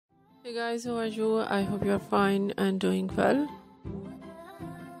Hey guys, how are you? I hope you are fine and doing well.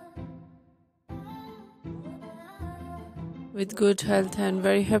 With good health and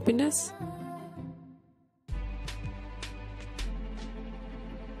very happiness.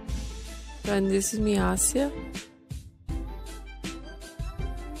 And this is me, Asya.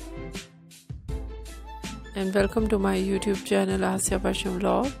 And welcome to my YouTube channel, Asya Fashion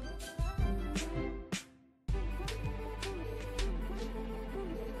Vlog.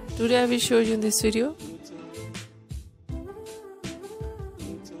 Today I will show you in this video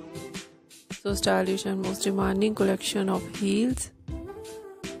so stylish and most demanding collection of heels,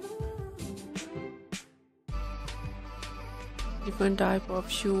 different type of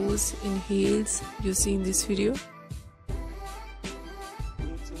shoes in heels you see in this video.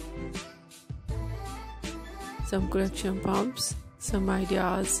 Some collection pumps, some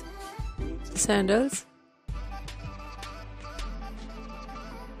ideas, sandals,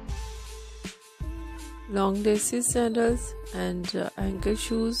 long laces sandals and ankle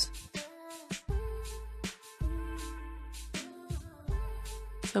shoes,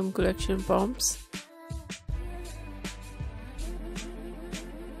 some collection pumps,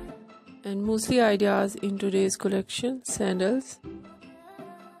 and mostly ideas in today's collection sandals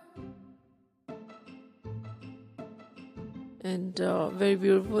and very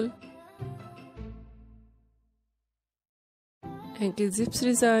beautiful ankle zips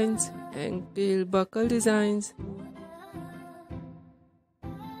designs, ankle buckle designs,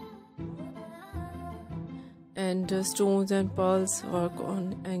 and stones and pearls work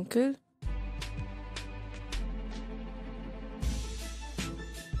on ankle,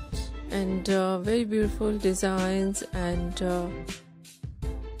 and very beautiful designs and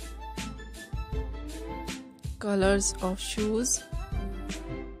colors of shoes,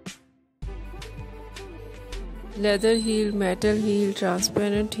 leather heel, metal heel,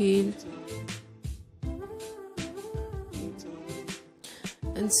 transparent heel,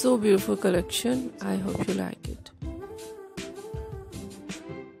 and so beautiful collection. I hope you like it.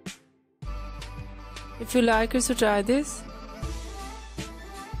 If you like it, so try this.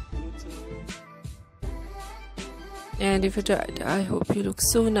 And if you try it, I hope you look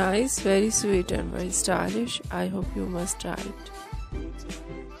so nice, very sweet and very stylish. I hope you must try it.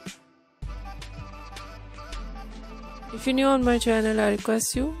 If you're new on my channel, I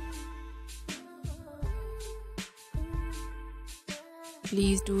request you,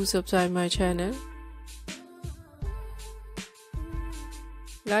 please do subscribe my channel,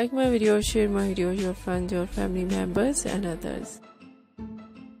 like my video, share my video with your friends, your family members and others.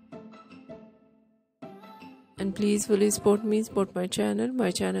 And please fully support me, support my channel.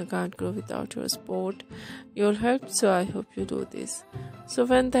 My channel can't grow without your support, your help, so I hope you do this. So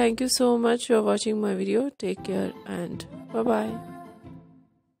friends, thank you so much for watching my video. Take care and bye bye.